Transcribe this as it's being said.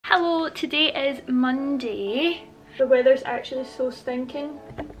Hello, today is Monday. The weather's actually so stinking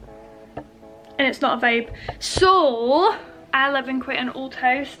and it's not a vibe. So I live in quite an old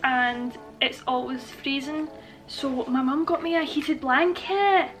house and it's always freezing, so my mum got me a heated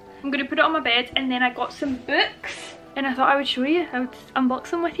blanket. I'm gonna put it on my bed, and then I got some books and I thought I would show you, I would unbox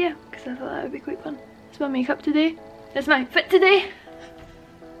them with you because I thought that would be quite fun. It's my makeup today, it's my fit today.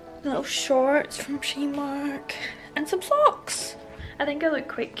 Little shorts from Primark and some socks. I think I look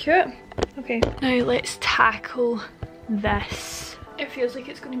quite cute. Okay, now let's tackle this. It feels like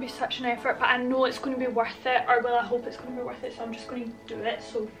it's going to be such an effort, but I know it's going to be worth it, or well, I hope it's going to be worth it, so I'm just going to do it.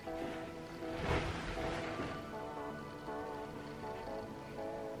 So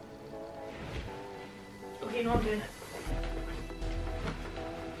okay, no, I'm doing it.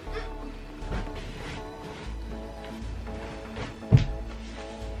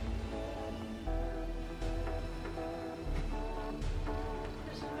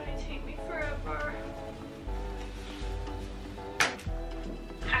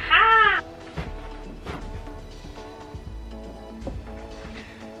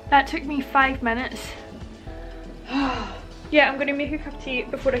 That took me 5 minutes. Yeah, I'm gonna make a cup of tea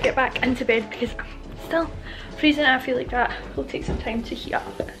before I get back into bed because I'm still freezing and I feel like that will take some time to heat up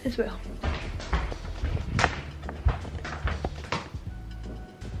as well.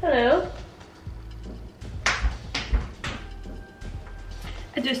 Hello.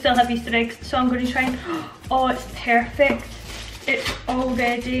 I do still have Easter eggs, so I'm going to try and... Oh, it's perfect. It's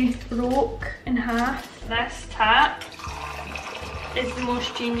already broke in half. This tack is the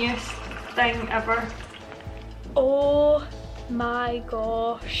most genius thing ever. Oh my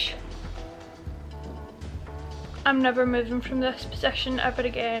gosh. I'm never moving from this position ever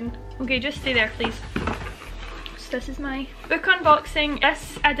again. Okay, just stay there please. So this is my book unboxing.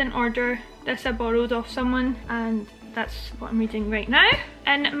 This I didn't order, this I borrowed off someone, and that's what I'm reading right now.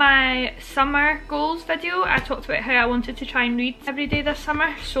 In my summer goals video, I talked about how I wanted to try and read every day this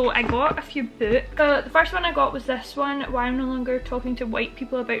summer, so I got a few books. The first one I got was this one, Why I'm No Longer Talking to White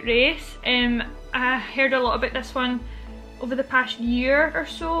People About Race. I heard a lot about this one over the past year or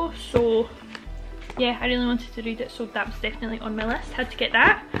so, so yeah, I really wanted to read it, so that was definitely on my list, had to get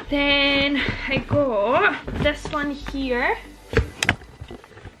that. Then I got this one here,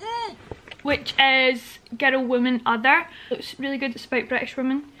 which is GRWM Other. Looks really good, it's about British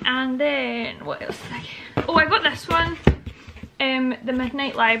women. And then, what else did I get? Oh, I got this one, The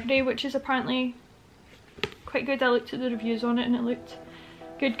Midnight Library, which is apparently quite good. I looked at the reviews on it and it looked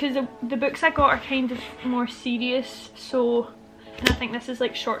good, because the books I got are kind of more serious, so, and I think this is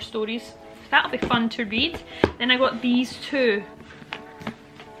like short stories. That'll be fun to read. Then I got these two,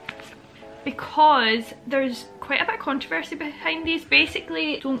 because there's quite a bit of controversy behind these.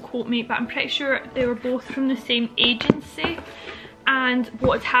 Basically, don't quote me, but I'm pretty sure they were both from the same agency, and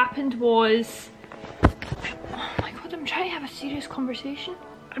what had happened was, oh my god, I'm trying to have a serious conversation.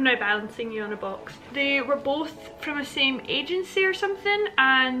 I'm now balancing you on a box. They were both from the same agency or something,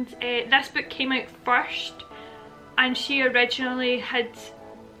 and this book came out first, and she originally had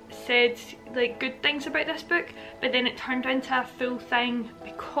said like good things about this book, but then it turned into a full thing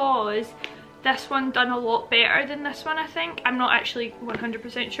because this one done a lot better than this one, I think. I'm not actually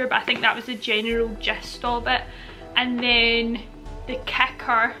 100% sure, but I think that was the general gist of it. And then the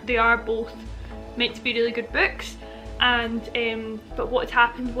kicker, they are both meant to be really good books, and but what had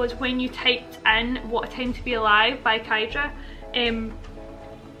happened was when you typed in What a Time to Be Alive by Kydra,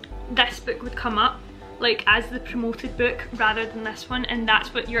 this book would come up like as the promoted book rather than this one, and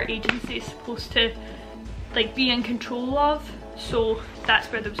that's what your agency is supposed to like be in control of, so that's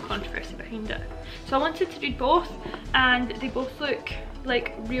where there was controversy behind it. So I wanted to read both, and they both look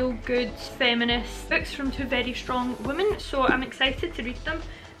like real good feminist books from two very strong women, so I'm excited to read them,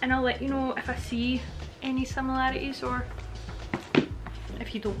 and I'll let you know if I see any similarities, or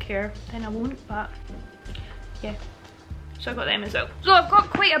if you don't care then I won't, but yeah. So I got them as well. So I've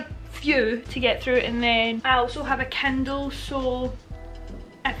got quite a few to get through, and then I also have a Kindle, so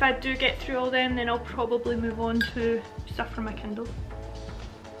if I do get through all them then I'll probably move on to stuff from my Kindle.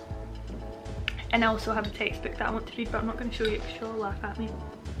 And I also have a textbook that I want to read, but I'm not going to show you because you'll laugh at me.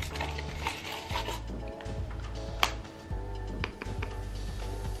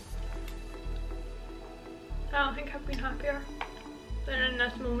 I don't think I've been happier than in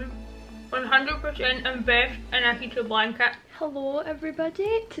this moment. 100% invest in a heated blanket. Hello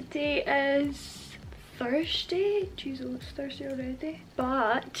everybody, today is Thursday. Jeez, it's Thursday already.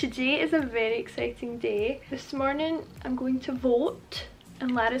 But today is a very exciting day. This morning I'm going to vote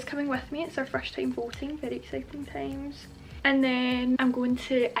and Lara's coming with me. It's our first time voting, very exciting times. And then I'm going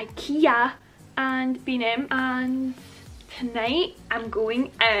to IKEA and B&M and tonight I'm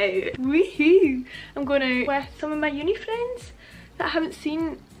going out. Woohoo! I'm going out with some of my uni friends that I haven't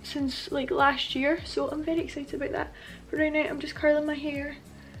seen since like last year, so I'm very excited about that. But right now I'm just curling my hair,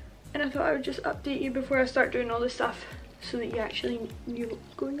 and I thought I would just update you before I start doing all this stuff so that you actually knew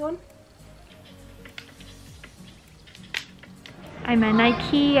what's going on. I'm in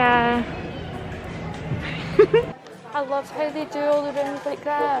IKEA. I love how they do all the rooms like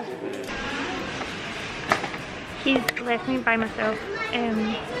that. He's left me by myself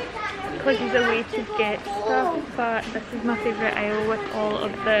because he's away to get stuff, but this is my favourite aisle with all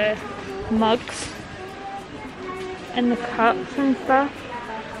of the mugs and the cups and stuff.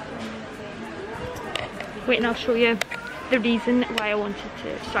 Wait, and I'll show you the reason why I wanted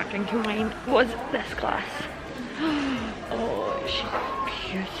to start drinking wine was this glass. Oh,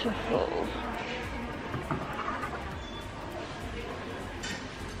 she's beautiful.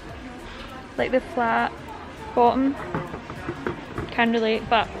 Like the flat bottom, can relate,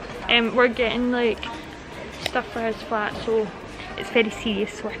 but we're getting like stuff for his flat, so it's very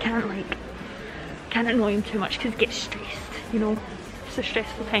serious, so I can't annoy him too much because he gets stressed, you know. It's a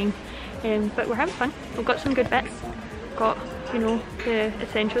stressful time, but we're having fun. We've got some good bits. Got, you know, the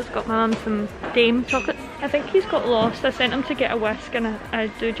essentials. Got my mum some Dame chocolates. I think he's got lost. I sent him to get a whisk, and I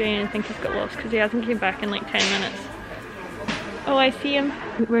do genuinely think he's got lost because he hasn't came back in like 10 minutes. Oh, I see him.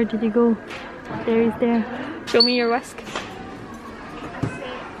 Where did he go? There he's there. Show me your whisk.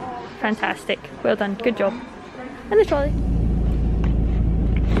 Fantastic. Well done. Good job. And the trolley.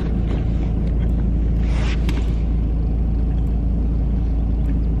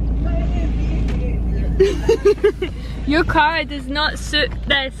 Your car does not suit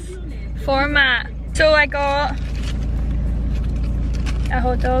this format. So I got a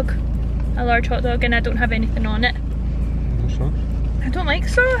hot dog, a large hot dog, and I don't have anything on it. No sauce? I don't like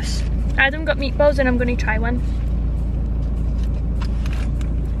sauce. Adam got meatballs and I'm going to try one.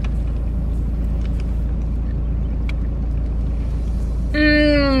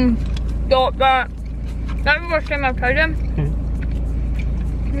 Stop that. That's the first time I've tried them.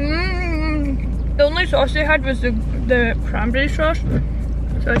 The only sauce they had was the cranberry sauce,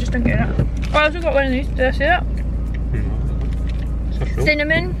 so I just didn't get it. Oh, I also got one of these. Did I say that? No.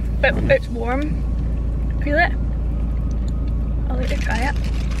 Cinnamon, but it's warm. Feel it? I'll let you try it.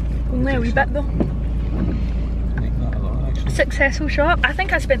 Only a wee bit though. I like that a lot, actually. Successful shop. I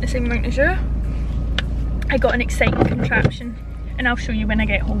think I spent the same amount as you. I got an exciting contraption, and I'll show you when I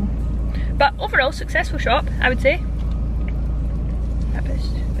get home. But overall, successful shop, I would say. That bit's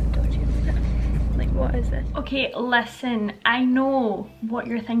a bit dodgy, isn't it? Like, what is this? Okay, listen, I know what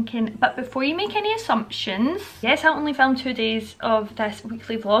you're thinking, but before you make any assumptions, yes, I only filmed 2 days of this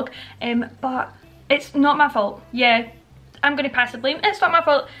weekly vlog, but it's not my fault. Yeah, I'm going to pass the blame. It's not my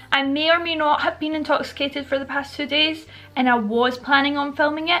fault. I may or may not have been intoxicated for the past 2 days, and I was planning on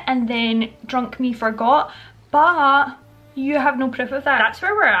filming it, and then drunk me forgot, but you have no proof of that. That's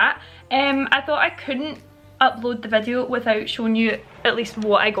where we're at. I thought I couldn't upload the video without showing you at least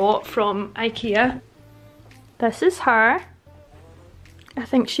what I got from IKEA. This is her. I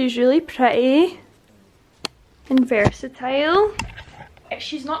think she's really pretty and versatile.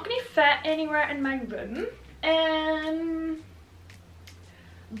 She's not going to fit anywhere in my room.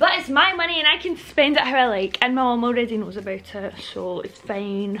 But it's my money and I can spend it how I like, and my mum already knows about it, so it's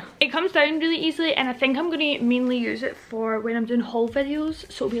fine. It comes down really easily, and I think I'm going to mainly use it for when I'm doing haul videos,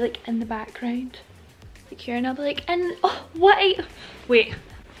 so it'll be like in the background. Like here, and I'll be like, and oh, wait,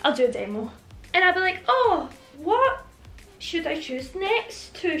 I'll do a demo. And I'll be like, oh, what should I choose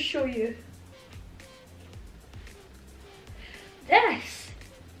next to show you? This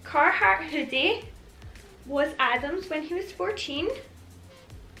Carhartt hoodie was Adam's when he was 14.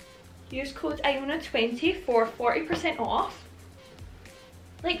 Use code Iona20 for 40% off.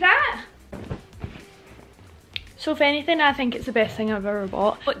 Like that. So if anything, I think it's the best thing I've ever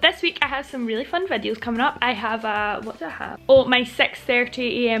bought. But this week I have some really fun videos coming up. I have a, what do I have? Oh, my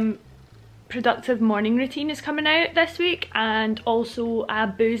 6:30 AM productive morning routine is coming out this week, and also a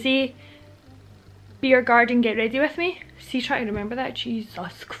Boozy beer garden get ready with me. See, try to remember that.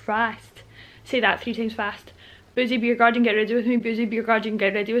 Jesus Christ. Say that 3 times fast. Boozy beer garden get ready with me, Boozy beer garden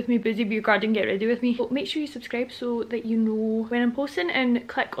get ready with me, Boozy beer garden get ready with me. So make sure you subscribe so that you know when I'm posting, and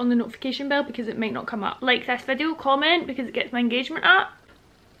click on the notification bell because it might not come up. Like this video, comment because it gets my engagement up.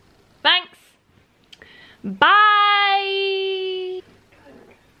 Thanks. Bye.